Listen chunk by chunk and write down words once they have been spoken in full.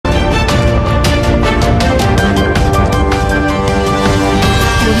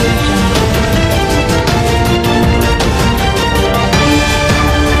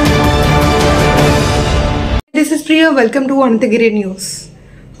Welcome to Anantagiri news.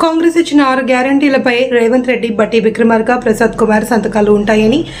 Congress ఇచ్చిన 6 గ్యారంటీలపై రేవంత్ రెడ్డి, బట్టి విక్రమార్క, ప్రసాద్ కుమార్ సంతకాలు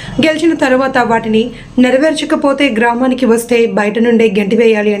ఉంటాయని, గెలిచిన తర్వాత వాటిని నెరవేర్చకపోతే గ్రామానికి వస్తే బయట నుండే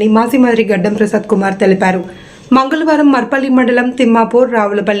గెంటివేయాలి అని మాజీ మంత్రి గడ్డం ప్రసాద్ కుమార్ తెలిపారు. మంగళవారం మర్పల్లి మండలం తిమ్మాపూర్,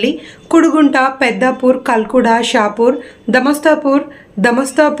 రావులపల్లి, కుడుగుంట, పెద్దాపూర్, కల్కుడ, షాపూర్,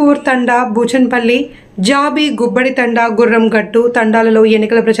 దమస్తాపూర్ తండా, బూచన్పల్లి, జాబి, గుబ్బడి తండా, గుర్రంగట్టు తండాలలో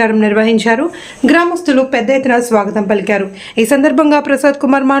ఎన్నికల ప్రచారం నిర్వహించారు. గ్రామస్తులు పెద్ద ఎత్తున స్వాగతం పలికారు. ఈ సందర్భంగా ప్రసాద్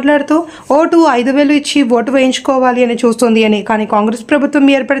కుమార్ మాట్లాడుతూ ఓటు 5,000 ఇచ్చి ఓటు వేయించుకోవాలి అని చూస్తోంది అని, కానీ కాంగ్రెస్ ప్రభుత్వం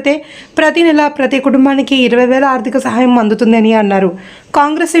ఏర్పడితే ప్రతి నెల ప్రతి కుటుంబానికి 20,000 ఆర్థిక సహాయం అందుతుందని అన్నారు.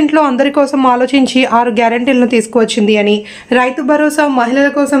 కాంగ్రెస్ ఇంట్లో అందరి కోసం ఆలోచించి 6 గ్యారంటీలను తీసుకువచ్చింది అని, రైతు భరోసా, మహిళల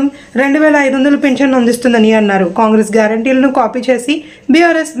కోసం 2,500 పెన్షన్ అందిస్తుందని అన్నారు. కాంగ్రెస్ గ్యారంటీలను కాపీ చేసి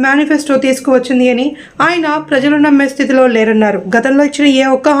బీఆర్ఎస్ మేనిఫెస్టో తీసుకువచ్చింది అని, ఆయన ప్రజలు నమ్మే స్థితిలో లేరన్నారు. గతంలో ఇచ్చిన ఏ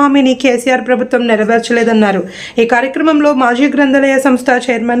ఒక్క హామీని కేసీఆర్ ప్రభుత్వం నెరవేర్చలేదన్నారు. ఈ కార్యక్రమంలో మాజీ గ్రంథాలయ సంస్థ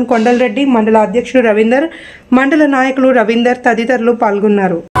చైర్మన్ కొండలరెడ్డి, మండల అధ్యక్షుడు రవీందర్, మండల నాయకులు రవీందర్ తదితరులు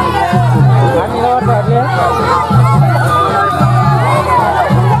పాల్గొన్నారు.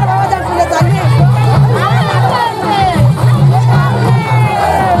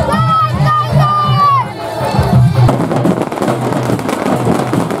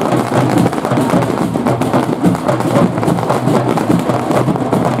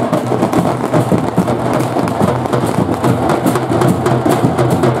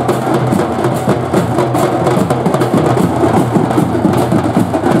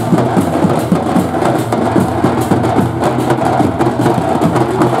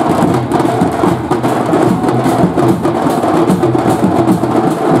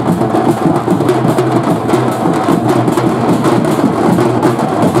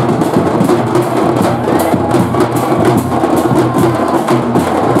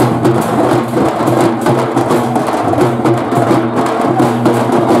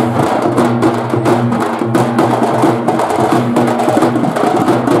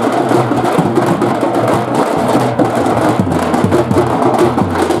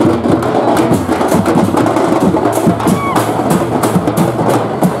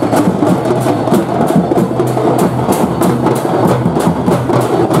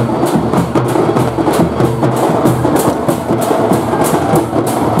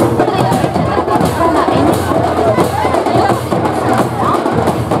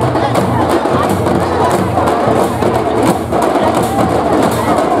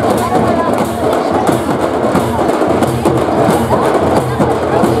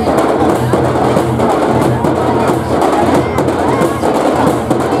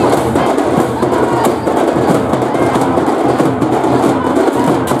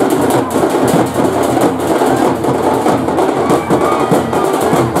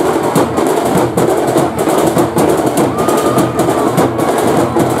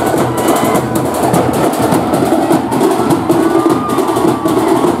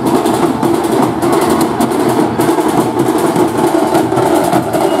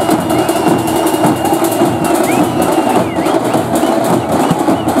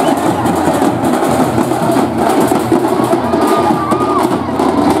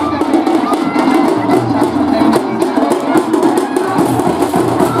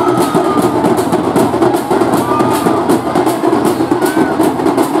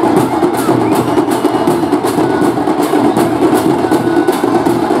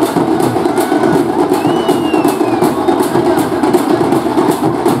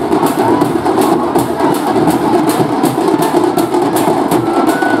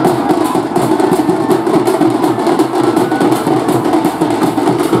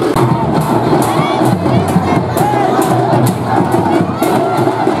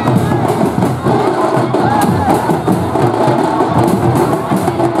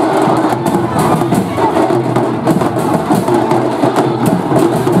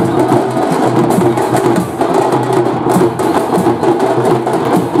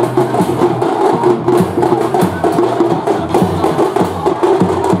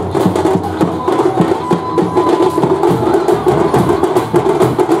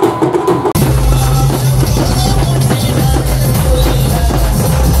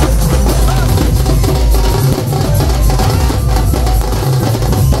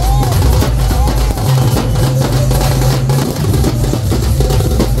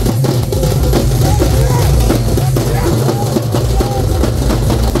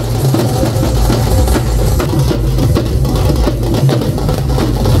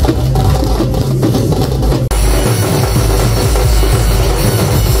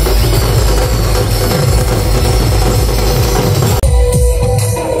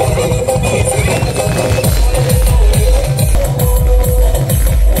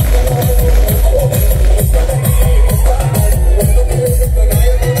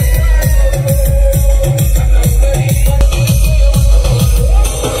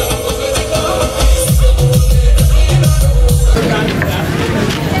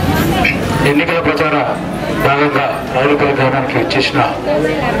 భాగంగా రావులపల్లి గ్రామానికి వచ్చేసిన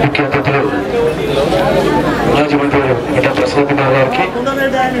ముఖ్య అతిథులు మాజీ మంత్రులు గడ్డ ప్రసాద్ కుమార్ గారికి,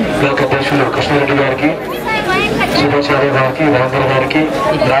 బ్లాక్ అధ్యక్షులు కృష్ణారెడ్డి గారికి, సుభాష్ యాదవ్ గారికి, రవీంద్ర గారికి,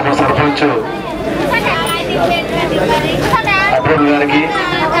 గ్రామ సర్పంచ్ అబ్రహం గారికి,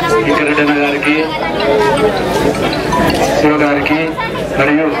 ఇంకరెడ్డి గారికి, శివ గారికి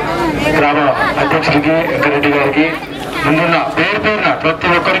మరియు గ్రామ అధ్యక్షుడికి వెంకరెడ్డి గారికి, ముందున్న పేరు పేరున ప్రతి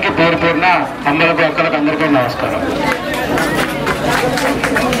ఒక్కరికి పేరు పేరున అమ్మలకు అక్కలకు అందరికీ నమస్కారం.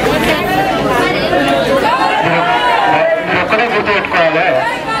 మీరు ఒక్కడే గుర్తుపెట్టుకోవాలి,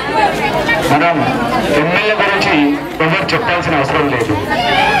 మనం ఎమ్మెల్యే గురించి ఎవరు చెప్పాల్సిన అవసరం లేదు.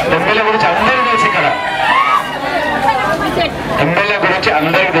 ఎమ్మెల్యే గురించి అందరికీ తెలుసు. ఇక్కడ ఎమ్మెల్యే గురించి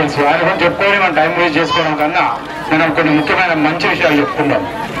అందరికీ తెలుసు. ఆయన గురించి చెప్పుకొని మనం టైం వేస్ట్ చేసుకోవడం కన్నా మనం కొన్ని ముఖ్యమైన మంచి విషయాలు చెప్పుకుందాం.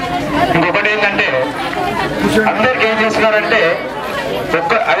 ఇంకొకటి ఏంటంటే, అందరికి ఏం చేస్తున్నారంటే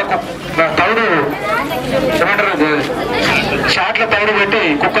అది తౌడు ఏమంటారు, షాట్ల తౌడు పెట్టి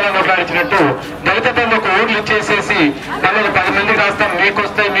కుక్కలను కొట్లాడించినట్టు దళిత బంధుకు ఊర్లు ఇచ్చేసేసి మళ్ళీ 10 మందికి రాస్తాం, మీకు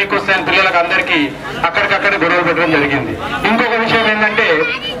వస్తాయి అని పిల్లలకు అందరికీ అక్కడికక్కడ గొడవలు పెట్టడం జరిగింది. ఇంకొక విషయం ఏంటంటే,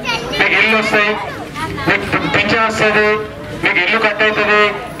 మీకు ఇల్లు వస్తాయి, మీకు పింఛన్ వస్తుంది, మీకు ఇల్లు కట్ అవుతుంది,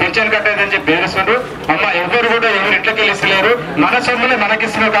 పింఛన్ కట్ అవుతుంది అని చెప్పి బేరుస్తున్నారు. అమ్మ ఎవరు కూడా ఎవరు ఇంట్లోకి వెళ్ళిస్తలేరు, మన సొమ్ములే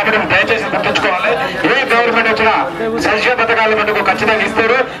మనకిస్తున్నారు. కాబట్టి దయచేసి గుర్తుంచుకోవాలి, ఏ గవర్నమెంట్ వచ్చినా సంక్షేమ పథకాల మటుకు ఖచ్చితంగా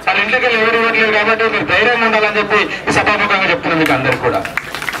ఇస్తారు. వాళ్ళ ఇంట్లోకి వెళ్ళి ఎవరు ఇవ్వట్లేదు. కాబట్టి మీరు ధైర్యంగా ఉండాలని చెప్పి సభాముఖంగా చెప్తున్నాం మీకు అందరికి కూడా.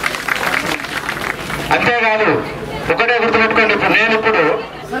 అంతేకాదు, ఒకటే గుర్తుపెట్టుకోండి, నేను ఇప్పుడు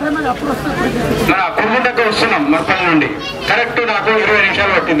మన కుటుంబం దగ్గర వస్తున్నాం మర్పల్లి నుండి. కరెక్ట్ నాకు 20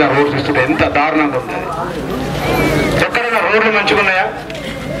 నిమిషాలు పట్టింది ఆ రోడ్డు చూస్తుంటే. ఎంత దారుణంగా ఉంటుంది. ఎక్కడైనా రోడ్లు మంచిగా ఉన్నాయా?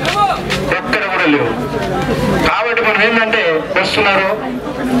 ఎక్కడ కూడా లేవు. కాబట్టి మనం ఏంటంటే వస్తున్నారు,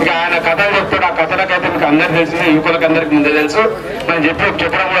 ఇక ఆయన కథలు చెప్తాడు. ఆ కథలకైతే మీకు అందరికి తెలిసింది, యువకులకు అందరికి ముందే తెలుసు. మనం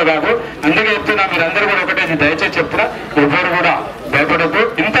చెప్పడం కూడా కాదు. అందుకే చెప్తున్నా, మీరు అందరూ కూడా ఒకటే దయచేసి చెప్తున్నా, ఎవ్వరు కూడా భయపడద్దు.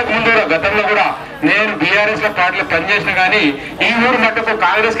 ఇంతకు ముందు కూడా గతంలో కూడా నేను బీఆర్ఎస్ లో పార్టీలో పనిచేసిన కానీ ఈ ఊరు మట్టుకు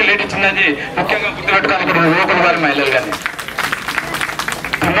కాంగ్రెస్ కి లీడ్ ఇచ్చిందని ముఖ్యంగా గుర్తుపెట్టుకోవాలి. ఇక్కడ యువకులు కానీ మహిళలు కానీ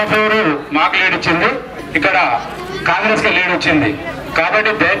తిమ్మపూరు మాకు లీడ్ ఇచ్చింది, ఇక్కడ కాంగ్రెస్ కి లీడ్ వచ్చింది.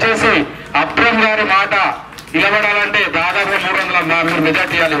 కాబట్టి దయచేసి అబ్రహం గారి మాట నిలబడాలంటే దాదాపు 300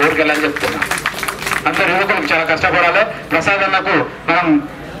 మెజార్టీ ఇవ్వాలి ఊరికి వెళ్ళని చెప్తున్నా. అందరు యువకులకు చాలా కష్టపడాలి. ప్రసాద్ అన్నకు మనం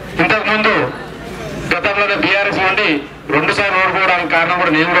ఇంతకు ముందు గతంలోనే బీఆర్ఎస్ నుండి 2 సార్లు ఓడిపోవడానికి కారణం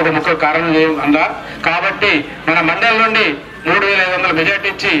కూడా నేను కూడా ఒక ముఖ్య కారణం అన్నా. కాబట్టి మన మండలి నుండి 3500 మెజార్టీ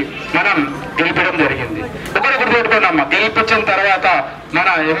ఇచ్చి మనం గెలిపడం జరిగింది. ఒకటి గుర్తుపెట్టుకున్నామ్మా, గెలిపించిన తర్వాత మన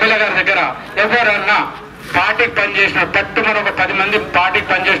ఎమ్మెల్యే గారి దగ్గర ఎవరన్నా పార్టీకి పనిచేసిన మన ఒక 10 మంది పార్టీకి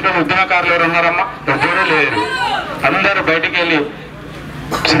పనిచేసిన ఉద్యమకారులు ఎవరు ఉన్నారమ్మా? ఎవరు లేరు. అందరూ బయటికి వెళ్ళి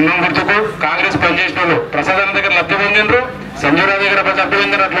సింహం గుర్తుకు కాంగ్రెస్ పనిచేసిన వాళ్ళు ప్రసాద్ దగ్గర లబ్ధి పొందిండ్రు, సంజీవరావు దగ్గర లబ్ధి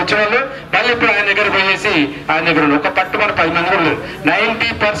పొందిన అట్లా వచ్చేవాళ్ళు. మళ్ళీ ఇప్పుడు ఆయన దగ్గర పోయేసి ఆయన దగ్గర ఒక మన 10 మంది కూడా లేరు.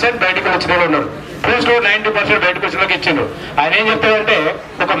 90% బయటకు వచ్చిన వాళ్ళు ఉన్నారు. పోస్ట్ 90% బయటకు వచ్చిన వాళ్ళకి ఇచ్చిండ్రు. ఆయన ఏం చెప్తాడంటే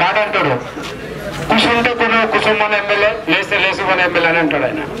ఒక మాట అంటాడు, కుసుంటే కుసుమని ఎమ్మెల్యే, లేస్తే లేసుమని ఎమ్మెల్యే అని అంటాడు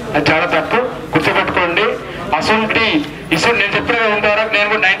ఆయన. అది చాలా తప్పు, గుర్తుపెట్టుకోండి. ఇసుంటి నేను చెప్పిన ఇంతవరకు నేను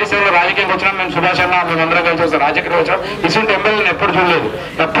కూడా 97లో రాజకీయంగా వచ్చినా, మేము సుభాష్ అన్న మేమందరం కలిసి వస్తాం రాజకీయం వచ్చాం. ఇసుంటి ఎమ్మెల్యేని ఎప్పుడు చూడలేదు.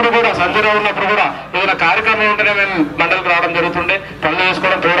 ఎప్పుడు కూడా సంజయరావు ఉన్నప్పుడు కూడా ఏదైనా కార్యక్రమం ఉంటేనే మేము మండలికి రావడం జరుగుతుండే, పనులు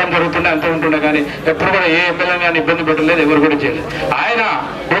చేసుకోవడం పోవడం జరుగుతుండే, అంతే ఉంటుండే. కానీ ఎప్పుడు కూడా ఏ ఎమ్మెల్యే కానీ ఇబ్బంది పెట్టలేదు, ఎవరు కూడా చేయలేదు. ఆయన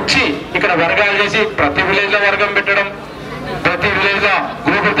వచ్చి ఇక్కడ వర్గాలు చేసి ప్రతి విలేజ్ లో వర్గం పెట్టడం, ప్రతి విలేజ్ లో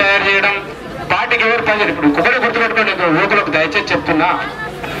గ్రూపులు తయారు చేయడం, పార్టీకి ఎవరు పనిచేయరు. ఇప్పుడు ఒకటే గుర్తుపెట్టుకోండి, యువకులకు దయచేసి చెప్తున్నా,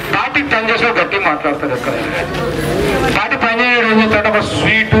 పార్టీకి పనిచేసిన గట్టి మాట్లాడతారు. ఎక్కడైనా పార్టీ పనిచేయడం ఏం చేస్తాడు, ఒక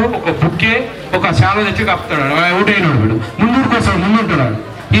స్వీటు, ఒక బుక్కే, ఒక శాల తెచ్చి కప్పుతాడు. ఓటైనాడు వీడు ముందుకు వస్తాడు, ముందుంటాడు.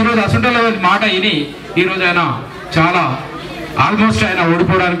 ఈరోజు అసంటల మాట విని ఈరోజు ఆయన చాలా ఆల్మోస్ట్ ఆయన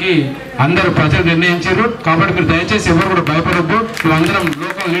ఓడిపోవడానికి అందరూ ప్రజలు నిర్ణయించారు. కాబట్టి మీరు దయచేసి ఎవరు కూడా భయపడద్దు. మేమందరం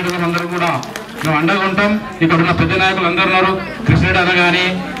లోకల్ లీడర్లు అందరం కూడా మేము అండగా ఉంటాం. ఇక్కడ ఉన్న పెద్ద నాయకులు అందరూ ఉన్నారు, కృష్ణరెడ్డి అన్న కానీ,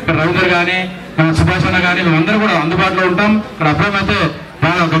 ఇక్కడ రవీందర్ కానీ, సుభాష్ అన్న కానీ, మేమందరూ కూడా అందుబాటులో ఉంటాం. ఇక్కడ అబ్రహం అయితే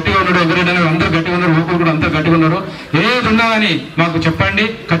బాగా గట్టిగా ఉన్నాడు, ఎవరైనా అందరూ గట్టిగా ఉన్నారు, యువకులు కూడా అందరూ గట్టిగా ఉన్నారు. ఏది ఉన్నా కానీ మాకు చెప్పండి,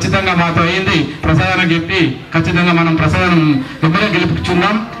 ఖచ్చితంగా మాతో అయింది ప్రసాదాన్ని చెప్పి ఖచ్చితంగా మనం ప్రసాదం ఎమ్మెల్యే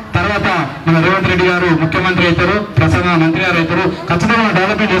గెలిపించుకుందాం. తర్వాత మన రేవంత్ రెడ్డి గారు ముఖ్యమంత్రి అవుతారు, ప్రసాద్ మంత్రి గారు అవుతారు, ఖచ్చితంగా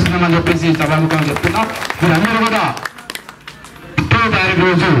డెవలప్మెంట్ చేస్తున్నామని చెప్పేసి సభాముఖంగా చెప్తున్నాం. మీరందరూ కూడా 30వ తారీఖు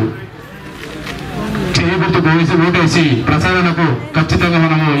రోజు చేయబుర్తు పోసి ఓటేసి ప్రసాదనకు ఖచ్చితంగా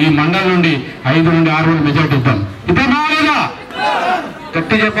మనము ఈ మండలం నుండి 5 నుండి 6 మెజార్టీ ఇద్దాం. ఇద్దామా లేదా?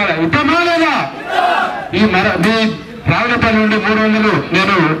 గట్టి చెప్పాలి, ఇద్దామా లేదా? ఈ మీ రావులపల్లి నుండి 300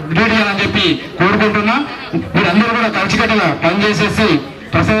 నేను లీడ్ చేయాలని చెప్పి కోరుకుంటున్నా. మీరందరూ కూడా కలిసికట్టుగా పనిచేసేసి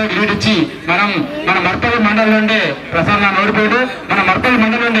ప్రసాదానికి లీడ్ ఇచ్చి మన మర్పల్లి మండలం నుండే ప్రసాదాన్ని ఓడిపోయాడు, మన మర్పల్లి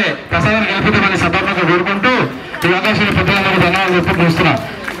మండలం నుండే ప్రసాదాన్ని గెలిపిద్దామని సభాముఖంగా కోరుకుంటూ చేసిన పెద్దలందరికీ ధన్యవాదాలు చెప్పి చూస్తున్నా.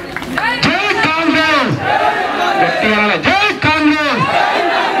 జై కాంగ్రెస్, జై కాంగ్రెస్,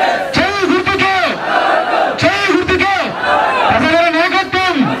 జై గుర్తుకే, జై గుర్తుకే, ప్రజల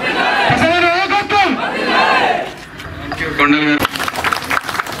నాయకత్వం, ప్రజల నాయకత్వం. కొండల్ గారు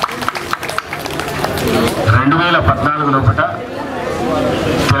 2014 లోపల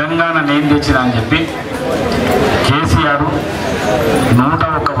తెలంగాణ నేను తెచ్చినా అని చెప్పి కేసీఆర్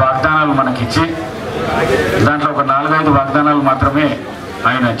 101 వాగ్దానాలు మనకిచ్చి దాంట్లో ఒక 4-5 వాగ్దానాలు మాత్రమే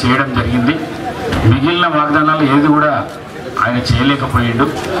ఆయన చేయడం జరిగింది. మిగిలిన వాగ్దానాలు ఏది కూడా ఆయన చేయలేకపోయిండు.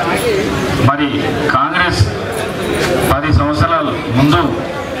 మరి కాంగ్రెస్ 10 సంవత్సరాల ముందు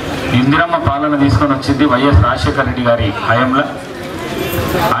ఇందిరమ్మ పాలన తీసుకొని వచ్చింది వైఎస్ రాజశేఖర రెడ్డి గారి హయాంలో.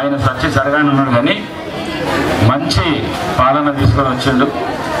 ఆయన సత్య జరగానున్నాడు కానీ మంచి పాలన తీసుకొని వచ్చిండు.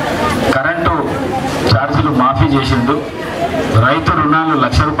 కరెంటు ఛార్జీలు మాఫీ చేసిండు. రైతు రుణాలు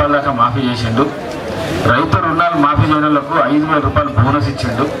 1,00,000 రూపాయల దాకా మాఫీ చేసిండు. రైతు రుణాలు మాఫీ చేయడం వాళ్ళకు 5,000 రూపాయలు బోనస్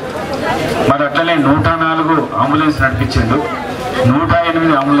ఇచ్చిండు. మరి అట్లనే 104 అంబులెన్స్ నడిపించిండు,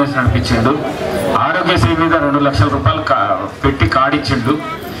 108 అంబులెన్స్ నడిపించిండు. ఆరోగ్యశ్రీ మీద 2 లక్షల రూపాయలు పెట్టి కార్డు ఇచ్చిండు.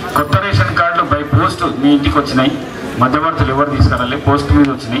 కొత్త రేషన్ కార్డులు బై పోస్ట్ మీ ఇంటికి వచ్చినాయి, మధ్యవర్తులు ఎవరు తీసుకురాలే, పోస్ట్ మీద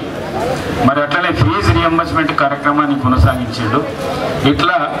వచ్చినాయి. మరి అట్లనే ఫీజు రియంబర్స్మెంట్ కార్యక్రమాన్ని కొనసాగించాడు.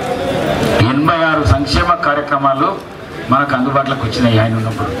 ఇట్లా 86 సంక్షేమ కార్యక్రమాలు మనకు అందుబాటులోకి వచ్చినాయి ఆయన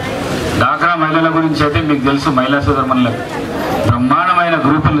ఉన్నప్పుడు. డాక్రా మహిళల గురించి అయితే మీకు తెలుసు, మహిళా సోదరులకు బ్రహ్మాండమైన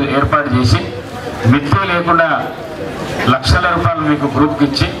గ్రూపులు ఏర్పాటు చేసి మిత్తులు లేకుండా లక్షల రూపాయలు మీకు గ్రూప్కి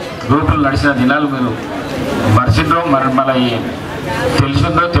ఇచ్చి గ్రూపులు నడిచిన దినాలు మీరు మర్చిండ్రో మరి మళ్ళీ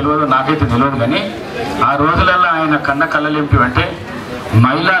తెలిసిందో తెలియదో నాకైతే తెలియదు. కానీ ఆ రోజులలో ఆయన కన్న కళ్ళలింపి అంటే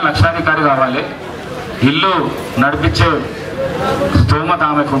మహిళా లక్షాధికారి కావాలి, ఇల్లు నడిపించే స్తోమత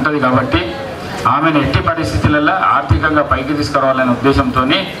ఆమెకు ఉంటుంది కాబట్టి ఆమెను ఎట్టి పరిస్థితులలో ఆర్థికంగా పైకి తీసుకురావాలనే ఉద్దేశంతో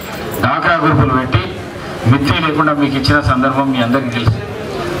డాక్రా గ్రూపులు పెట్టి మిత్తి లేకుండా మీకు ఇచ్చిన సందర్భం మీ అందరికీ తెలుసు.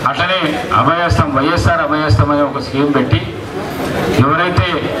 అట్లనే అభయస్థం, వైఎస్ఆర్ అభయస్థం అనే ఒక స్కీమ్ పెట్టి ఎవరైతే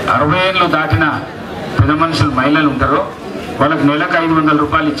 60 ఏళ్ళు దాటిన పెద్ద మనుషులు మహిళలు ఉంటారో వాళ్ళకి నెలకు 500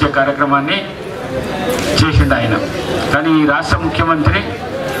 రూపాయలు ఇచ్చే కార్యక్రమాన్ని చేసిండు ఆయన. కానీ ఈ రాష్ట్ర ముఖ్యమంత్రి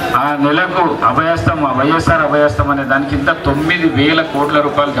ఆ నెలకు అభయస్థం, వైఎస్ఆర్ అభయస్థం అనే దానికింత 9,000 కోట్ల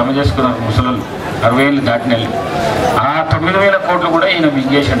రూపాయలు జమ చేసుకున్నారు ముసలు 60 ఏళ్ళు దాటిన. ఆ 9,000 కోట్లు కూడా ఈయన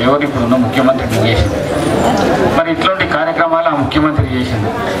మింగేసిండు, ఎవరు ఇప్పుడు ఉన్న ముఖ్యమంత్రి మింగేసిండు. మరి ఇట్లాంటి కార్యక్రమాలు ఆ ముఖ్యమంత్రి చేసిండు.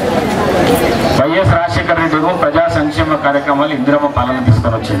 వైఎస్ రాజశేఖర రెడ్డి ప్రజా సంక్షేమ కార్యక్రమాలు ఇందిరమ్మ పాలన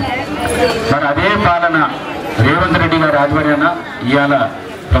తీసుకొని వచ్చింది. మరి అదే పాలన రేవంత్ రెడ్డి గారి ఆధ్వర్యాన ఇవాళ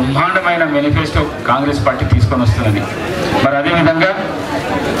బ్రహ్మాండమైన మేనిఫెస్టో కాంగ్రెస్ పార్టీ తీసుకొని వస్తున్నది. మరి అదేవిధంగా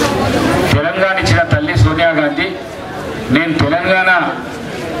తెలంగాణ ఇచ్చిన తల్లి సోనియా గాంధీ, నేను తెలంగాణ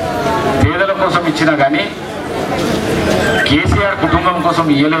పేదల కోసం ఇచ్చినా కానీ కేసీఆర్ కుటుంబం కోసం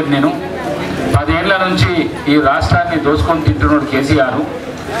ఇవ్వలేదు. నేను 10 ఏళ్ల నుంచి ఈ రాష్ట్రాన్ని దోచుకొని తింటున్నాడు కేసీఆర్.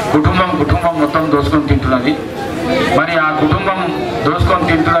 కుటుంబం మొత్తం దోచుకొని తింటున్నది. మరి ఆ కుటుంబం దోచుకొని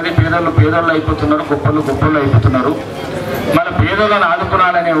తింటున్నది, పేదోళ్ళు అయిపోతున్నారు, గొప్పలు అయిపోతున్నారు. మన పేదోళ్ళను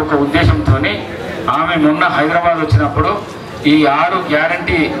ఆదుకునాలనే ఒక ఉద్దేశంతో ఆమె మొన్న హైదరాబాద్ వచ్చినప్పుడు ఈ 6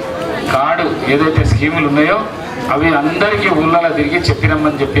 గ్యారంటీ కార్డు ఏదైతే స్కీములు ఉన్నాయో అవి అందరికీ ఊళ్ళలో తిరిగి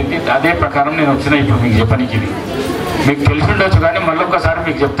చెప్పిరమ్మని చెప్పింది. అదే ప్రకారం నేను వచ్చిన ఇప్పుడు మీకు చెప్పడానికి. ఇది మీకు తెలిసి ఉండొచ్చు కానీ మళ్ళొక్కసారి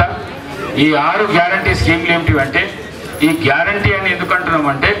మీకు చెప్తా. ఈ 6 గ్యారంటీ స్కీములు ఏమిటివంటే, ఈ గ్యారంటీ అని ఎందుకు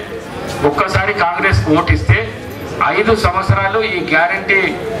అంటున్నామంటే ఒక్కసారి కాంగ్రెస్ ఓటు ఇస్తే 5 సంవత్సరాలు ఈ గ్యారంటీ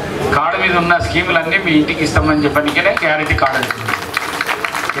కార్డు మీద ఉన్న స్కీములన్నీ మీ ఇంటికి ఇస్తామని చెప్పడానికే గ్యారంటీ కార్డు అంటుంది.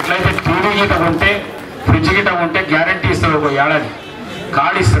 ఎట్లయితే టీవీ గీత ఉంటే, ఫ్రిడ్జ్ గీత ఉంటే గ్యారంటీ ఇస్తాడు, ఒక ఏడాది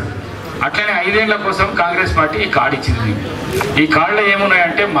కార్డు ఇస్తాడు. అట్లనే 5 ఏళ్ల కోసం కాంగ్రెస్ పార్టీ ఈ కార్డు ఇచ్చింది. ఈ కార్డులో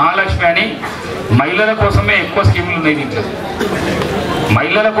ఏమున్నాయంటే మహాలక్ష్మి అని మహిళల కోసమే ఎక్కువ స్కీములు ఉన్నాయి. దీంట్లో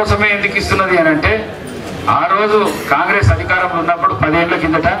మహిళల కోసమే ఎందుకు ఇస్తున్నది అని అంటే, ఆ రోజు కాంగ్రెస్ అధికారంలో ఉన్నప్పుడు 10 ఏళ్ల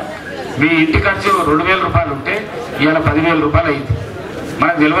కిందట మీ ఇంటి ఖర్చు 2,000 రూపాయలు ఉంటే ఇవాళ 10,000 రూపాయలు అయింది.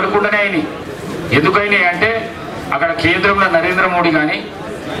 మనకు తెలియకుండానే అయినాయి. ఎందుకైనాయి అంటే అక్కడ కేంద్రంలో నరేంద్ర మోడీ కానీ,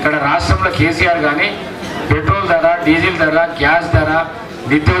 ఇక్కడ రాష్ట్రంలో కేసీఆర్ కానీ పెట్రోల్ ధర, డీజిల్ ధర, గ్యాస్ ధర,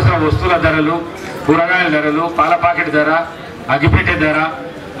 నిత్యావసర వస్తువుల ధరలు, కూరగాయల ధరలు, పాల ప్యాకెట్ ధర, అగ్గిపెట్టె ధర,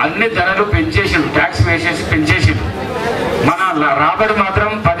 అన్ని ధరలు పెంచేసిండు, ట్యాక్స్ వేసేసి పెంచేసిండు. మన రాబడి మాత్రం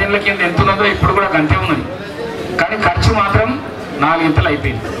 10 ఏళ్ల కింద ఎంత ఉన్నదో ఇప్పుడు కూడా అంతే ఉన్నది. కానీ ఖర్చు మాత్రం 4 ఇంతలు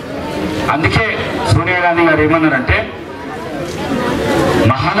అయిపోయింది. అందుకే సోనియా గాంధీ గారు ఏమన్నారంటే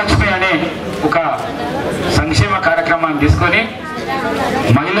మహాలక్ష్మి అనే ఒక సంక్షేమ కార్యక్రమాన్ని తీసుకొని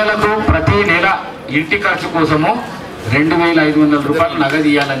మహిళలకు ప్రతి నెల ఇంటి ఖర్చు కోసము 2,500 రూపాయలు నగదు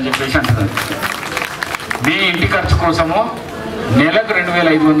ఇవ్వాలని చెప్పేసి అంటున్నారు. మీ ఇంటి ఖర్చు కోసము నెలకు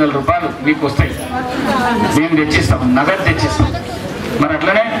 2,500 రూపాయలు మీకు వస్తాయి, మేము తెచ్చిస్తాం, నగదు తెచ్చిస్తాం. మరి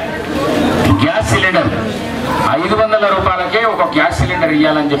అట్లనే గ్యాస్ సిలిండర్ 500 రూపాయలకే ఒక గ్యాస్ సిలిండర్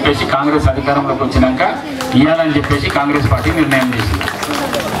ఇవ్వాలని చెప్పేసి కాంగ్రెస్ అధికారంలోకి వచ్చినాక ఇవ్వాలని చెప్పేసి కాంగ్రెస్ పార్టీ నిర్ణయం చేసింది.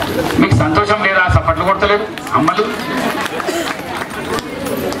 మీకు సంతోషం లేదా? సపట్లు కొడతలేదు అమ్మలు.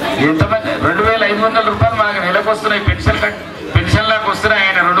 ఎంతమంది 2500 రూపాయలు మనకు నెలకు వస్తున్నాయి, పెన్షన్లకు వస్తున్నాయి.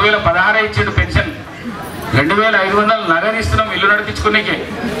 ఆయన 2016 ఇచ్చిండు పెన్షన్, 2500 నగదు ఇస్తున్నాం ఇల్లు నడిపించుకోనికే,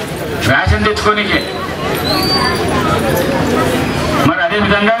 రేషన్ తెచ్చుకోనికే. మరి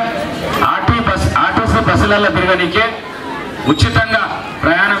అదేవిధంగా ఆర్టీసీ బస్సులలో తిరగనికే, ఉచితంగా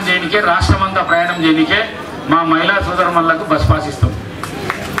ప్రయాణం చేయనికే, రాష్ట్రం అంతా ప్రయాణం చేయనికే మా మహిళా సోదరులకు బస్ పాస్ ఇస్తాం.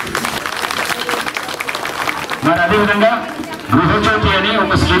 మరి అదేవిధంగా గృహజ్యోతి అని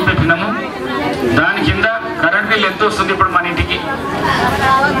ఒక స్కీమ్ పెట్టినాము. దాని కింద కరెంట్ బిల్ ఎంత వస్తుంది? ఇప్పుడు మన ఇంటికి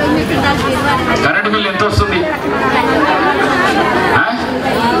కరెంట్ బిల్ ఎంత వస్తుంది?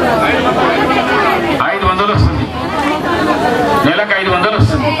 500 వస్తుంది, నెలకు 500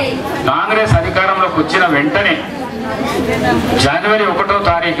 వస్తుంది. కాంగ్రెస్ అధికారంలోకి వచ్చిన వెంటనే జనవరి 1వ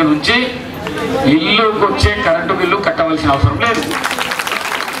తారీఖు నుంచి ఇల్లుకు వచ్చే కరెంటు బిల్లు కట్టవలసిన అవసరం లేదు.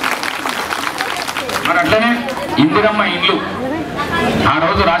 మరి అట్లనే ఇందిరమ్మ ఇల్లు ఆ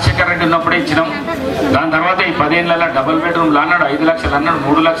రోజు రాజశేఖర రెడ్డి ఉన్నప్పుడే ఇచ్చినాం. దాని తర్వాత ఈ 10 ఏళ్లలో డబుల్ బెడ్రూమ్లు అన్నాడు, 5 లక్షలు అన్నాడు,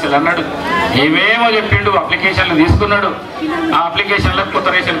 3 లక్షలు అన్నాడు, ఏమేమో చెప్పిండు. అప్లికేషన్లు తీసుకున్నాడు. ఆ అప్లికేషన్లో కొత్త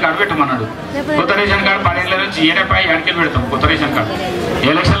రేషన్ కార్డు పెట్టమన్నాడు. కొత్త రేషన్ కార్డు 10 ఏళ్ల నుంచి ఏనేపై అడికి పెడతాం. కొత్త రేషన్ కార్డు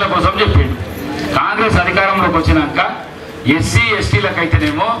ఎలక్షన్ల కోసం చెప్పిండు. కాంగ్రెస్ అధికారంలోకి వచ్చినాక ఎస్సీ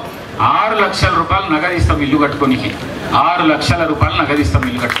ఎస్టీలకైతేనేమో 6 లక్షల రూపాయలు నగదిస్తాం ఇల్లు కట్టుకోనికి. 6 లక్షల రూపాయలు నగదిస్తాం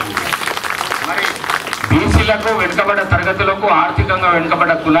ఇల్లు కట్టుకోనికి. మరి బీసీలకు, వెనుకబడ్డ తరగతులకు, ఆర్థికంగా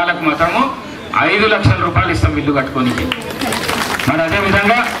వెనుకబడ్డ కులాలకు మాత్రము 5 లక్షల రూపాయలు ఇస్తాం ఇల్లు కట్టుకోనికి. మరి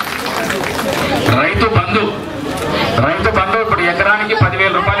అదేవిధంగా రైతు బంధు ఇప్పుడు ఎకరానికి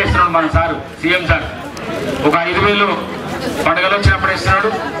 10,000 రూపాయలు ఇస్తున్నాడు మన సారు, సీఎం సార్. ఒక 5,000 పండుగలు వచ్చినప్పుడు ఇస్తున్నాడు,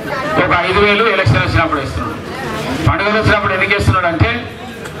 ఒక 5,000 ఎలక్షన్ వచ్చినప్పుడు ఇస్తున్నాడు. పండుగలు వచ్చినప్పుడు ఎందుకు ఇస్తున్నాడు అంటే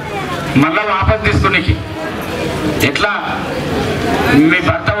మళ్ళా వాపస్ తీసుకునికి. ఎట్లా మీ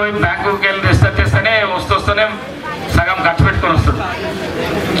భర్త పోయి బ్యాంకుకి వెళ్ళి తెస్తేనే వస్తూనే సగం ఖర్చు పెట్టుకొని వస్తాడు.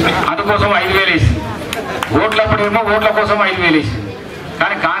 అందుకోసం 5,000 వేసి ఓట్లప్పుడు ఏమో ఓట్ల కోసం 5,000 వేసి.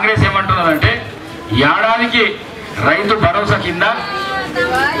 కానీ కాంగ్రెస్ ఏమంటున్నదంటే ఏడాదికి రైతు భరోసా కింద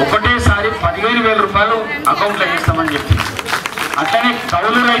ఒకటేసారి 15,000 రూపాయలు అకౌంట్లో వేస్తామని చెప్పింది. అట్లనే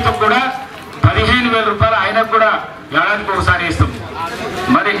కౌలు రైతుకు కూడా 15,000 రూపాయలు ఆయనకు కూడా ఏడాదికి ఒకసారి వేస్తాం,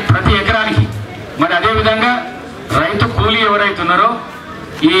 మరి ప్రతి ఎకరానికి. మరి అదేవిధంగా రైతు కూలీ ఎవరైతున్నారో,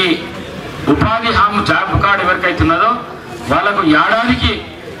 ఈ ఉపాధి హామీ జాబ్ కార్డు ఎవరికైతున్నదో వాళ్ళకు ఏడాదికి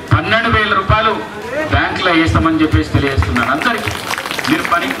 12,000 రూపాయలు బ్యాంకులో వేస్తామని చెప్పేసి తెలియజేస్తున్నారు అందరికీ. మీరు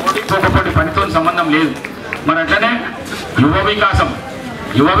పని పోకపోతే పనితో సంబంధం లేదు. మరి అట్లనే యువ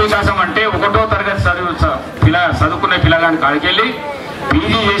వికాసం అంటే 1వ తరగతి చదువుకునే పిల్లగాని కాడికెళ్ళి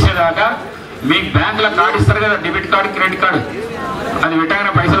పీజీ చేసేదాకా మీకు బ్యాంకులో కార్డు ఇస్తారు కదా, డెబిట్ కార్డు, క్రెడిట్ కార్డు, అది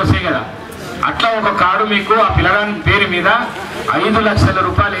పెట్టగానే పైసలు వస్తాయి కదా. అట్లా ఒక కార్డు మీకు ఆ పిల్లగాని పేరు మీద 5 లక్షల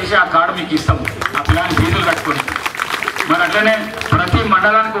రూపాయలు వేసి ఆ కార్డు మీకు ఇస్తాము, ఆ పిల్లగాని ఫీజులు కట్టుకొని. మరి అట్లనే ప్రతి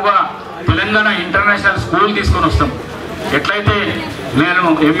మండలానికి ఒక తెలంగాణ ఇంటర్నేషనల్ స్కూల్ తీసుకొని వస్తాం. ఎట్లయితే నేను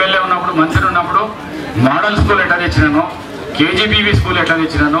ఎమ్మెల్యే ఉన్నప్పుడు, మంత్రి ఉన్నప్పుడు మోడల్ స్కూల్ ఎట్లా తెచ్చినానో, కేజీబీవీ స్కూల్ ఎట్లా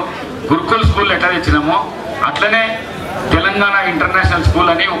తెచ్చినానో, గురుకుల్ స్కూల్ ఎట్లా తెచ్చినామో, అట్లనే తెలంగాణ ఇంటర్నేషనల్ స్కూల్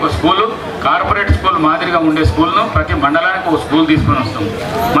అని ఒక స్కూలు, కార్పొరేట్ స్కూల్ మాదిరిగా ఉండే స్కూల్ను ప్రతి మండలానికి ఒక స్కూల్ తీసుకొని వస్తాం.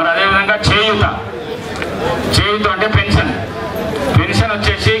 మరి అదేవిధంగా చేయూత అంటే పెన్షన్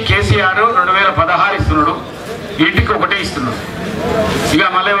వచ్చేసి కేసీఆర్ 2016 ఇస్తున్నాడు, ఇంటికి ఒకటే ఇస్తున్నాడు. ఇక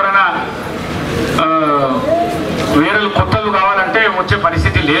మళ్ళీ ఎవరైనా వేరే కొత్తలు కావాలంటే వచ్చే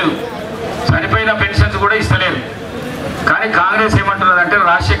పరిస్థితి లేదు. చనిపోయిన పెన్షన్స్ కూడా ఇస్తలేరు. కానీ కాంగ్రెస్ ఏమంటున్నదంటే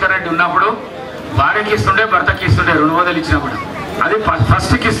రాజశేఖర రెడ్డి ఉన్నప్పుడు భార్యకి ఇస్తుండే, భర్తకి ఇస్తుండే, 200 ఇచ్చినప్పుడు అది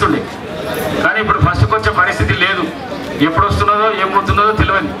ఫస్ట్కి ఇస్తుండే. కానీ ఇప్పుడు ఫస్ట్కి వచ్చే పరిస్థితి లేదు. ఎప్పుడు వస్తున్నదో ఏం పోతున్నదో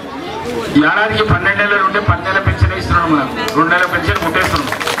తెలియదు. ఏడాదికి 12 నెలలు ఉంటే 10 నెలల పెన్షన్ ఇస్తున్నాడు, మనకు 2 నెలల పెన్షన్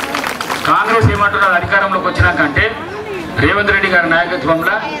కొట్టేస్తున్నాడు. కాంగ్రెస్ ఏమంటున్నది అధికారంలోకి వచ్చినాక అంటే రేవంత్ రెడ్డి గారి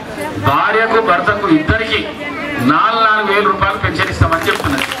నాయకత్వంలో భార్యకు, భర్తకు ఇద్దరికి 4,000 రూపాయలు పెన్షన్ ఇస్తామని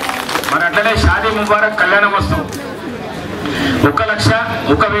చెప్తున్నారు. మరి అట్లనే షాదీ ముబారక్ కళ్యాణం వస్తువు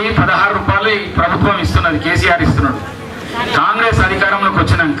 1,01,016 రూపాయలు ఈ ప్రభుత్వం ఇస్తున్నది, కేసీఆర్ ఇస్తున్నాడు. కాంగ్రెస్ అధికారంలోకి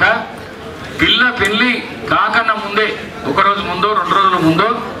వచ్చినాక పెళ్లి కాకన్నా ముందే, 1 రోజు ముందో 2 రోజుల ముందో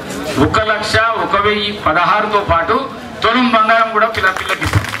 1,01,016తో పాటు తులం బంగారం కూడా పిల్లకి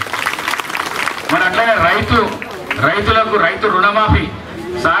ఇస్తాం. మరి అట్లనే రైతులకు రైతు రుణమాఫీ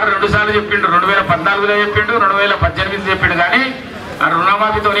సార్ 2 సార్లు చెప్పిండు, 2014లో చెప్పిండు, 2018 చెప్పిండు. కానీ ఆ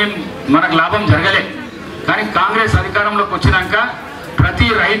రుణమాఫీతో మనకు లాభం జరగలే. కానీ కాంగ్రెస్ అధికారంలోకి వచ్చినాక ప్రతి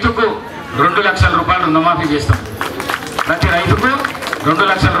రైతుకు 2 లక్షల రూపాయలు రుణమాఫీ చేస్తాం. ప్రతి రైతుకు 2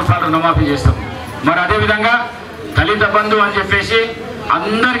 లక్షల రూపాయలు రుణమాఫీ చేస్తాం. మరి అదేవిధంగా దళిత బంధు అని చెప్పేసి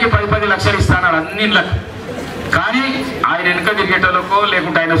అందరికీ 10 లక్షలు ఇస్తాడు అన్నిళ్ళకు. కానీ ఆయన వెనుక తిరిగేటోళ్ళకో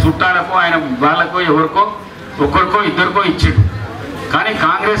లేకుంటే ఆయన చుట్టాలకో ఆయన వాళ్ళకో ఎవరికో ఒక్కరికో ఇద్దరికో ఇచ్చాడు. కానీ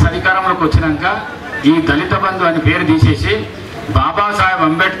కాంగ్రెస్ అధికారంలోకి వచ్చినాక ఈ దళిత బంధు అని పేరు తీసేసి బాబాసాహెబ్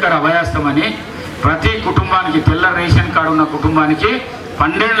అంబేద్కర్ అభయాస్తమని ప్రతి కుటుంబానికి తెల్ల రేషన్ కార్డు ఉన్న కుటుంబానికి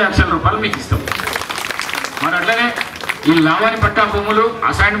 12 లక్షల రూపాయలు మీకు ఇస్తాం. మరి అట్లనే ఈ లావాణి పట్టా భూములు,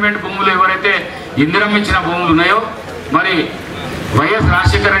 అసైన్మెంట్ భూములు ఎవరైతే ఇందిరమ్మ ఇచ్చిన భూములు ఉన్నాయో, మరి వైఎస్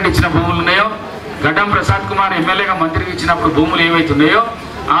రాజశేఖర రెడ్డి ఇచ్చిన భూములు ఉన్నాయో, గడ్డం ప్రసాద్ కుమార్ ఎమ్మెల్యేగా మంత్రికి ఇచ్చినప్పుడు భూములు ఏవైతున్నాయో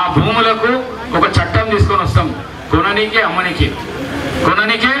ఆ భూములకు ఒక చట్టం తీసుకొని వస్తాం. కొననీకే అమ్మనీకే.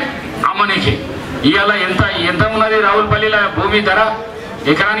 ఇవాళ ఎంత ఉన్నది రావులపల్లిలో భూమి ధర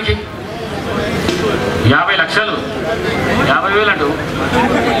ఎకరానికి 50 లక్షలు, 50,000 అంటూ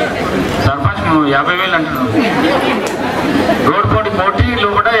సర్పంచ్ 50,000 అంటున్నాడు. రోడ్ పోటీ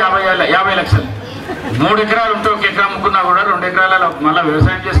లోపల 50 లక్షలు. 3 ఎకరాలు ఉంటే 1 ఎకరా అమ్ముకున్నా కూడా 2 ఎకరాల మళ్ళీ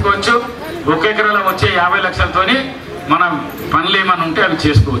వ్యవసాయం చేసుకోవచ్చు. 1 ఎకరాలో వచ్చే 50 లక్షలతోని మనం పనులు ఏమైనా ఉంటే అవి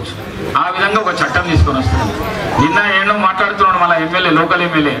చేసుకోవచ్చు. ఆ విధంగా ఒక చట్టం తీసుకొని వస్తుంది. నిన్న ఏమో మాట్లాడుతున్నాడు మళ్ళీ ఎమ్మెల్యే, లోకల్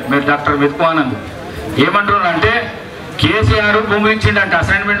ఎమ్మెల్యే మీరు డాక్టర్ మెతుకు ఆనంద్ ఏమంటున్నాడు అంటే కేసీఆర్ భూములు ఇచ్చిండంట,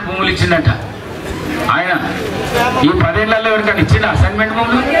 అసైన్మెంట్ భూములు ఇచ్చిండంట. ఆయన ఈ 10 ఏళ్లలో ఎవరికైనా ఇచ్చిండ అసైన్మెంట్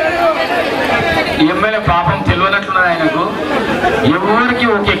భూములు? ఎమ్మెల్యే పాపం తెలియనట్లున్నది ఆయనకు. ఎవరికి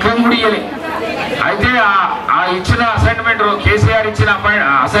 1 ఎకరం కూడా ఇయ్యలే. అయితే ఆ ఇచ్చిన అసైన్మెంట్ కేసీఆర్ ఇచ్చిన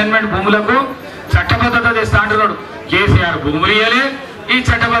అసైన్మెంట్ భూములకు చట్టబద్ధత తెస్తా అంటున్నాడు. కేసీఆర్ భూములు ఇయ్యలే, ఈ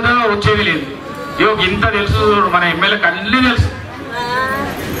చట్టబద్ధత వచ్చేది లేదు. ఇంత తెలుసు మన ఎమ్మెల్యేకి, అన్నీ తెలుసు.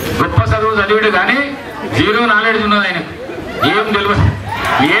 గొప్ప చదువు చదివాడు కానీ 0 నాలెడ్జ్ ఉన్నది ఆయనకు. ఏం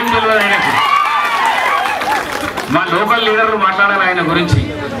తెలియదు ఆయనకు. మా లోకల్ లీడర్లు మాట్లాడాలి ఆయన గురించి,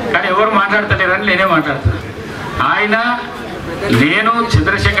 కానీ ఎవరు మాట్లాడతలేరని నేనే మాట్లాడుతున్నా. ఆయన నేను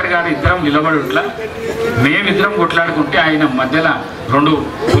చంద్రశేఖర్ గారు ఇద్దరం నిలబడుట్లా, మేమిద్దరం కొట్లాడుకుంటే ఆయన మధ్యలో 2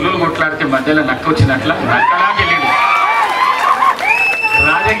 పులులు కొట్లాడితే మధ్యలో నక్క వచ్చినట్ల నక్కలాగే లేడు.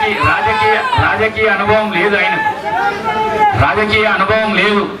 రాజకీయ అనుభవం లేదు ఆయనకు. రాజకీయ అనుభవం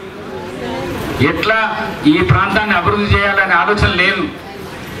లేదు. ఎట్లా ఈ ప్రాంతాన్ని అభివృద్ధి చేయాలనే ఆలోచన లేదు.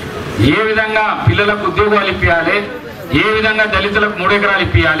 ఏ విధంగా పిల్లలకు ఉద్యోగాలు ఇప్పించాలి, ఏ విధంగా దళితులకు 3 ఎకరాలు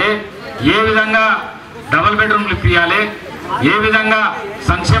ఇప్పించాలి, ఏ విధంగా డబుల్ బెడ్రూమ్లు ఇప్పించాలి, ఏ విధంగా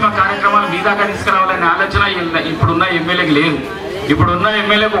సంక్షేమ కార్యక్రమాలు మీ దాకా తీసుకురావాలనే ఆలోచన ఇప్పుడున్న ఎమ్మెల్యేకి లేదు. ఇప్పుడున్న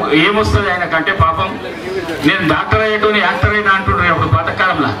ఎమ్మెల్యేకు ఏమొస్తుంది ఆయనకంటే పాపం నేను డాక్టర్ అయ్యేటోని యాక్టర్ అయినా అంటుండ్రు అప్పుడు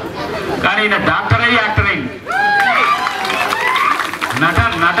పాతకాలంలో. కానీ ఈయన డాక్టర్ అయ్యి యాక్టర్ అయింది.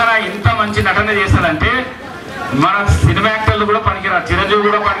 నటన ఇంత మంచి నటన చేస్తాడంటే మన సినిమా యాక్టర్లు కూడా పనికిరాడు, చిరంజీవి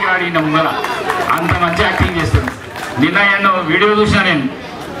కూడా పనికిరాడు ఈయన ముందర. అంత మంచి యాక్టింగ్ చేస్తాడు. నిన్న ఎన్నో వీడియో చూసినా నేను.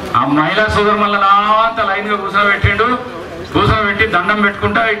 ఆ మహిళా సోదరు మళ్ళీ అంత లైన్గా కూర్చోబెట్టి దండం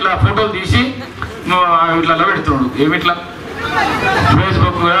పెట్టుకుంటా ఇట్లా ఫోటోలు తీసి ఇట్లా పెడుతున్నాడు. ఏమిట్లా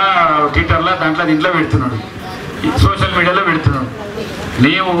ఫేస్బుక్ ట్విట్టర్లో దీంట్లో పెడుతున్నాడు, సోషల్ మీడియాలో పెడుతున్నాడు.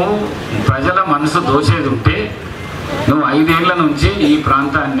 నీవు ప్రజల మనసు దోచేది ఉంటే నువ్వు 5 ఏళ్ల నుంచి ఈ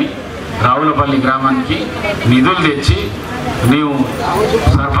ప్రాంతాన్ని రావులపల్లి గ్రామానికి నిధులు తెచ్చి నీవు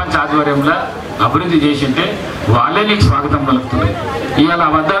సర్పంచ్ ఆధ్వర్యంలో అభివృద్ధి చేసింటే వాళ్ళే నీకు స్వాగతం పలుకుతున్నాయి. ఇవాళ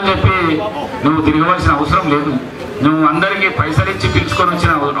అబద్ధాలు చెప్పి నువ్వు తిరగవలసిన అవసరం లేదు. నువ్వు అందరికీ పైసలు ఇచ్చి పిలుచుకొని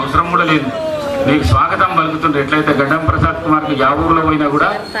వచ్చిన అవసరం కూడా లేదు. నీకు స్వాగతం పలుకుతుండ్రు. ఎట్లయితే గడ్డం ప్రసాద్ కుమార్కి యా ఊర్లో పోయినా కూడా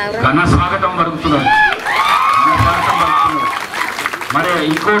ఘన స్వాగతం పలుకుతున్నారు. మరి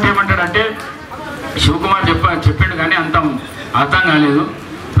ఇంకోటి ఏమంటాడంటే శివకుమార్ చెప్పిండు కానీ అంత అర్థం కాలేదు.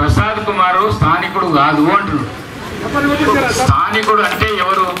 ప్రసాద్ కుమారు స్థానికుడు కాదు అంటున్నాడు. స్థానికుడు అంటే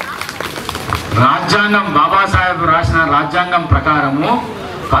ఎవరు? రాజ్యాంగం, బాబాసాహెబ్ రాసిన రాజ్యాంగం ప్రకారము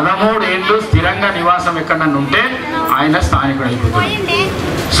 13 ఏళ్ళు స్థిరంగా నివాసం ఎక్కడన్నా ఉంటే ఆయన స్థానికుడు అయిపోతాడు.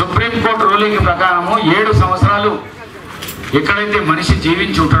 సుప్రీంకోర్టు రూలింగ్ ప్రకారము 7 సంవత్సరాలు ఎక్కడైతే మనిషి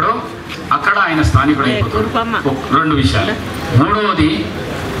జీవించి ఉంటాడో అక్కడ ఆయన స్థానికుడు అయిపోతాడు. 2 విషయాలు. 3వది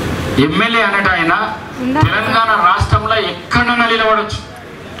ఎమ్మెల్యే అనేట ఆయన తెలంగాణ రాష్ట్రంలో ఎక్కడన్నా నిలబడవచ్చు.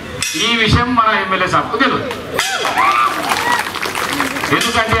 ఈ విషయం మన ఎమ్మెల్యే సాబ్కు తెలియదు.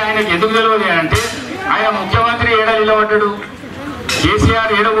 ఎందుకంటే ఆయనకి ఎందుకు తెలియదు అంటే ఆయన ముఖ్యమంత్రి ఏడ నిలబడ్డాడు,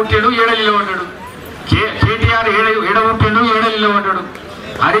 కేసీఆర్ ఏడ పుట్టాడు, ఏడ నిలబడ్డాడు, కేటీఆర్ ఏడ పుట్టాడు, ఏడ నిలబడ్డాడు,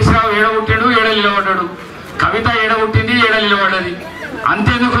 హరీష్ రావు ఏడ పుట్టాడు, ఏడ నిలబడ్డాడు, కవిత ఏడ పుట్టింది, ఏడ నిలబడ్డది.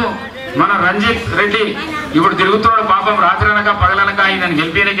 అంతేందుకు మన రంజిత్ రెడ్డి ఇప్పుడు తిరుగుతున్నాడు పాపం. రాత్రనక పగలనక ఆయన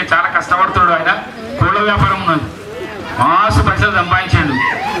గెలిపేయడానికి చాలా కష్టపడుతున్నాడు. ఆయన కోళ్ళ వ్యాపారం ఉన్నది, మాసు పైసలు సంపాదించాడు.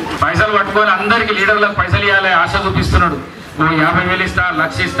 పైసలు పట్టుకొని అందరికి లీడర్లకు పైసలు ఇవ్వాలి ఆశ చూపిస్తున్నాడు. 50,000 ఇస్తా,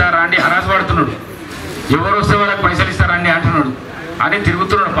 1,00,000 ఇస్తా రాండి హరాసు పడుతున్నాడు. ఎవరు వస్తే వాళ్ళకి పైసలు ఇస్తారండి అంటున్నాడు అని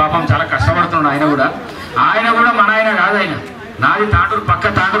తిరుగుతున్నాడు పాపం. చాలా కష్టపడుతున్నాడు ఆయన కూడా. మన ఆయన కాదు, ఆయన నాది తాండూరు,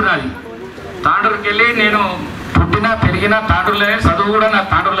 పక్క తాండూరు నాది. తాండూరుకి వెళ్ళి నేను పుట్టిన పెరిగిన తాండూరులోనే, చదువు కూడా నా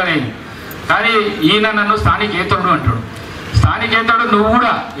తాండూరులోనే. కానీ ఈయన నన్ను స్థానికేతరుడు అంటాడు. స్థానికేతరుడు నువ్వు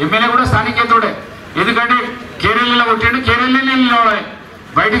కూడా, ఎమ్మెల్యే కూడా స్థానికేతరుడే. ఎందుకంటే కేరళలో కొట్టాడు, కేరళలో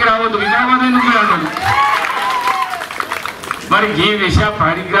బయటికి రావద్దు, విజయవాడ ఎందుకు అంటాడు. మరి ఈ విషయ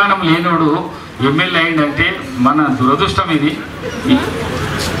పరిజ్ఞానం లేనోడు ఎమ్మెల్యే అయిందంటే మన దురదృష్టం ఇది.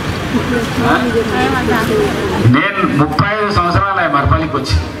 నేను 35 సంవత్సరాలు మరపల్లికి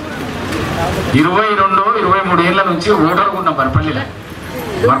వచ్చి 22-23 ఏళ్ళ నుంచి ఓటర్గా ఉన్న మరపల్లిలో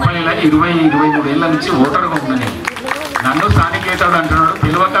 23 ఏళ్ళ నుంచి ఓటర్గా ఉన్నా నేను. నన్ను స్థానికేతరుడు అంటున్నాడు,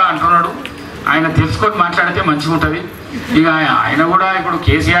 తెలియక అంటున్నాడు. ఆయన తెలుసుకొని మాట్లాడితే మంచిగా ఉంటుంది. ఇక ఆయన కూడా ఇప్పుడు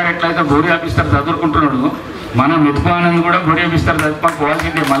కేసీఆర్ ఎట్లయితే బోరి ఆపిస్తారు చదువుకుంటున్నాడు, మనం మెతుకోవాలని కూడా బోరి ఆపిస్తారు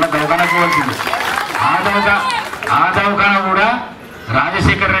చదువుకోవాల్సిందే, మళ్ళీ దవాఖానా పోవాల్సిందే. ఆ దవాఖానా కూడా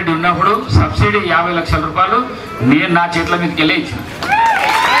రాజశేఖర రెడ్డి ఉన్నప్పుడు సబ్సిడీ 50 లక్షల రూపాయలు నేను నా చేతుల మీదకి వెళ్ళి ఇచ్చాను.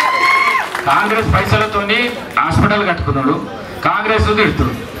 కాంగ్రెస్ పైసలతోని హాస్పిటల్ కట్టుకున్నాడు, కాంగ్రెస్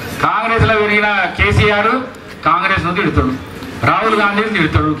తిడుతాడు. కాంగ్రెస్లో పెరిగిన కేసీఆర్ కాంగ్రెస్ తిడుతాడు, రాహుల్ గాంధీని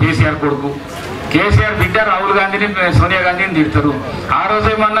తిడతాడు. కేసీఆర్ కొడుకు, కేసీఆర్ బిడ్డ రాహుల్ గాంధీని, సోనియా గాంధీని తిడతారు. ఆ రోజు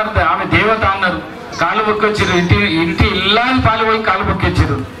ఏమన్నారు, ఆమె దేవత అన్నారు, కాళ్ళు బొక్కొచ్చారు. ఇంటి ఇల్లాలు పాలు పోయి కాళ్ళు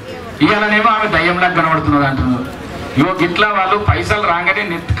బొక్కొచ్చారు. ఇవాళనేమో ఆమె దయ్యంలాగా కనబడుతున్నది అంటున్నారు. ఇట్లా వాళ్ళు పైసలు రాగానే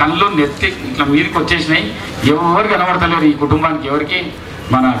కళ్ళు నెత్తి ఇట్లా మీదకి వచ్చేసినాయి. ఎవరు కనబడతలేరు ఈ కుటుంబానికి, ఎవరికి,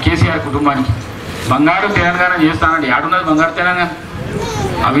 మన కేసీఆర్ కుటుంబానికి. బంగారు తెలంగాణ చేస్తానండి, ఆడున్నది బంగారు తెలంగాణ.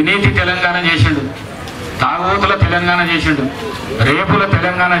 అవినీతి తెలంగాణ చేసిండు, తాగుబోతుల తెలంగాణ చేసిండు, రేపుల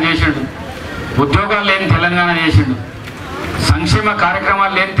తెలంగాణ చేసిండు, ఉద్యోగాలు లేని తెలంగాణ చేసిండు, సంక్షేమ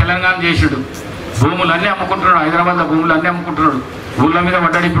కార్యక్రమాలు లేని తెలంగాణ చేసిండు. భూములన్నీ అమ్ముకుంటున్నాడు, హైదరాబాద్లో భూములన్నీ అమ్ముకుంటున్నాడు. ఊళ్ళ మీద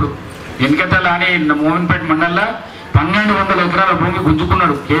పడ్డాడు. ఇప్పుడు వెనకతల అని మోహన్పేట మండలంలో 1200 ఎకరాల భూమి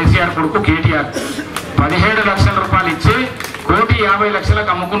గుంజుకున్నాడు కేసీఆర్ కొడుకు కేటీఆర్. 17 లక్షల రూపాయలు ఇచ్చి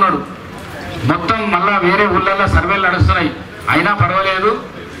 1,50,00,000లకు అమ్ముకున్నాడు. మొత్తం మళ్ళా వేరే ఊళ్ళల్లో సర్వేలు నడుస్తున్నాయి. అయినా పర్వాలేదు,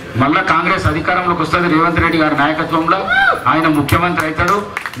 మళ్ళా కాంగ్రెస్ అధికారంలోకి వస్తుంది. రేవంత్ రెడ్డి గారి నాయకత్వంలో ఆయన ముఖ్యమంత్రి అవుతాడు.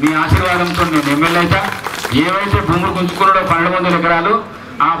 మీ ఆశీర్వాదంతో నేను ఎమ్మెల్యే అవుతా. ఏవైతే భూములు గుంజుకున్నాడో 1200 ఎకరాలు,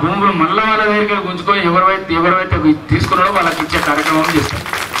 ఆ భూములు మళ్ళా వాళ్ళ దగ్గరికి గుంజుకొని ఎవరైతే తీసుకున్నాడో వాళ్ళకి ఇచ్చే కార్యక్రమం చేస్తాం.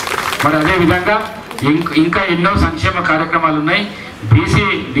 మరి అదేవిధంగా ఇంకా ఎన్నో సంక్షేమ కార్యక్రమాలు ఉన్నాయి. బీసీ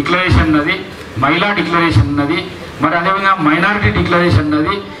డిక్లరేషన్ ఉన్నది, మహిళా డిక్లరేషన్ ఉన్నది, మరి అదేవిధంగా మైనారిటీ డిక్లరేషన్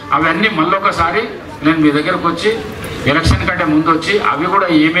ఉన్నది. అవన్నీ మళ్ళొకసారి నేను మీ దగ్గరకు వచ్చి ఎలక్షన్ కంటే ముందు వచ్చి అవి కూడా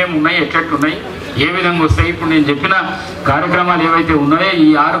ఏమేమి ఉన్నాయి, ఎట్లెట్లున్నాయి, ఏ విధంగా వస్తాయి. ఇప్పుడు నేను చెప్పిన కార్యక్రమాలు ఏవైతే ఉన్నాయో ఈ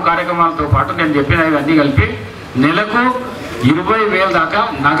 6 కార్యక్రమాలతో పాటు నేను చెప్పినవి అన్నీ కలిపి నెలకు 20,000 దాకా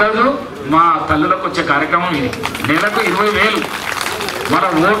నగదు మా తల్లులకు వచ్చే కార్యక్రమం ఇది. నెలకు 20,000. మన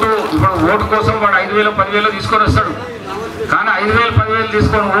ఓటు కోసం వాడు 5,000 10,000 తీసుకొని వస్తాడు. కానీ 5,000 10,000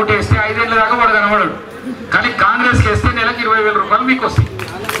 తీసుకొని ఓటు వేస్తే 5 ఏళ్ళ దాకా వాడు కనబడాడు. కానీ కాంగ్రెస్కి వేస్తే నెలకు 20,000 రూపాయలు మీకు వస్తాయి.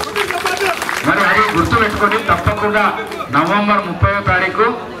 మరి అది గుర్తుపెట్టుకొని తప్పకుండా నవంబర్ 30వ తారీఖు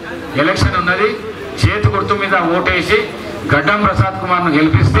ఎలక్షన్ ఉన్నది. చేతి గుర్తు మీద ఓటేసి గడ్డం ప్రసాద్ కుమార్ను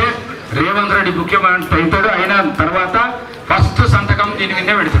గెలిపిస్తే రేవంత్ రెడ్డి ముఖ్యమంత్రి అవుతాడు. అయిన తర్వాత ఫస్ట్ సంతకం దీని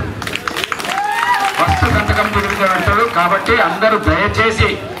మీద పెడతాడు. కాబట్టి అందరూ దయచేసి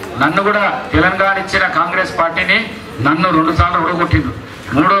నన్ను కూడా తెలంగాణ ఇచ్చిన కాంగ్రెస్ పార్టీని నన్ను 2 సార్లు ఓడగొట్టిండు.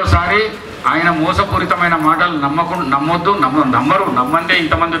 3వసారి ఆయన మోసపూరితమైన మాటలు నమ్మొద్దు, నమ్మందే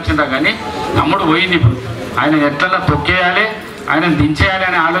ఇంతమంది వచ్చిందా కానీ నమ్ముడు పోయింది. ఇప్పుడు ఆయన ఎట్లా తొక్కేయాలి, ఆయన దించేయాలి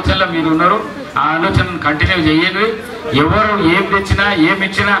అనే ఆలోచనలో మీరు ఉన్నారు. ఆ ఆలోచనను కంటిన్యూ చేయండి. ఎవరు ఏం తెచ్చినా ఏమి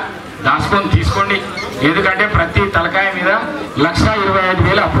ఇచ్చినా దాచుకొని తీసుకోండి. ఎందుకంటే ప్రతి తలకాయ మీద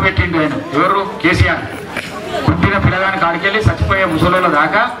 1,25,000 అప్పు పెట్టిండు ఆయన. ఎవరు? కేసీఆర్. పుట్టిన పిల్లగాని కాడికెళ్ళి చచ్చిపోయే ముసలోళ్ళ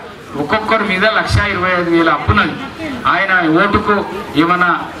దాకా ఒక్కొక్కరి మీద 1,25,000 అప్పున్నది. ఆయన ఓటుకు ఏమన్నా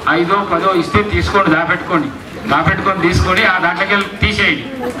 5 10 ఇస్తే తీసుకోండి, దాపెట్టుకొని తీసుకొని ఆ దాంట్లోకి వెళ్ళి తీసేయండి.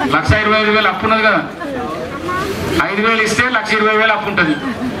 1,25,000 అప్పున్నది కదా. 5,000 ఇస్తే 1,20,000 అప్పు ఉంటుంది,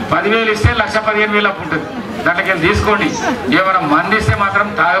 10,000 ఇస్తే 1,15,000 అప్పు ఉంటుంది. దాంట్లోకి వెళ్ళి తీసుకోండి. ఏమైనా మందు ఇస్తే మాత్రం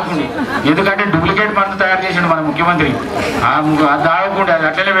తాగకండి. ఎందుకంటే డూప్లికేట్ మందు తయారు చేసిండు మన ముఖ్యమంత్రి. అది తాగకుండా అది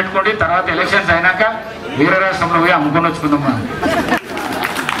అట్లనే పెట్టుకోండి. తర్వాత ఎలక్షన్స్ అయినాక వేరే రాష్ట్రంలో పోయి అమ్ముకొని వచ్చుకుందాం మనం.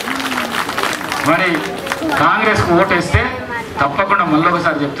 మరి కాంగ్రెస్కు ఓటేస్తే తప్పకుండా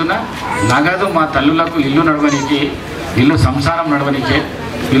మళ్ళొకసారి చెప్తున్నా, నగదు మా తల్లులకు ఇల్లు నడవనీకి, ఇల్లు సంసారం నడవనీకే,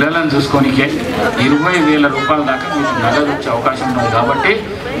 పిల్లలను చూసుకోనికే 20,000 రూపాయల దాకా మీకు నగదు వచ్చే అవకాశం ఉంది. కాబట్టి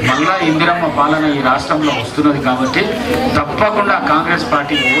మళ్ళా ఇందిరమ్మ పాలన ఈ రాష్ట్రంలో వస్తున్నది. కాబట్టి తప్పకుండా కాంగ్రెస్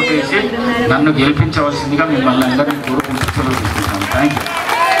పార్టీకి ఓటేసి నన్ను గెలిపించవలసిందిగా మిమ్మల్ని అందరినీ కోరుకుంటూ తీసుకుంటాను. Thank you.